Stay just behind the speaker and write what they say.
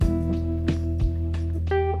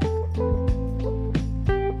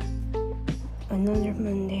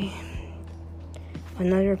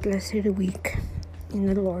another blessed week in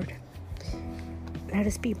the Lord. Let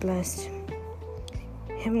us be blessed.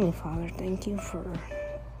 Heavenly Father, thank you for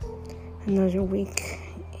another week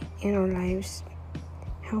in our lives.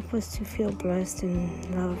 Help us to feel blessed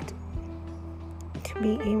and loved, to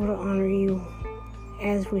be able to honor you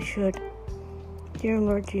as we should. Dear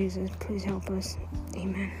Lord Jesus, please help us.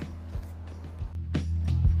 Amen.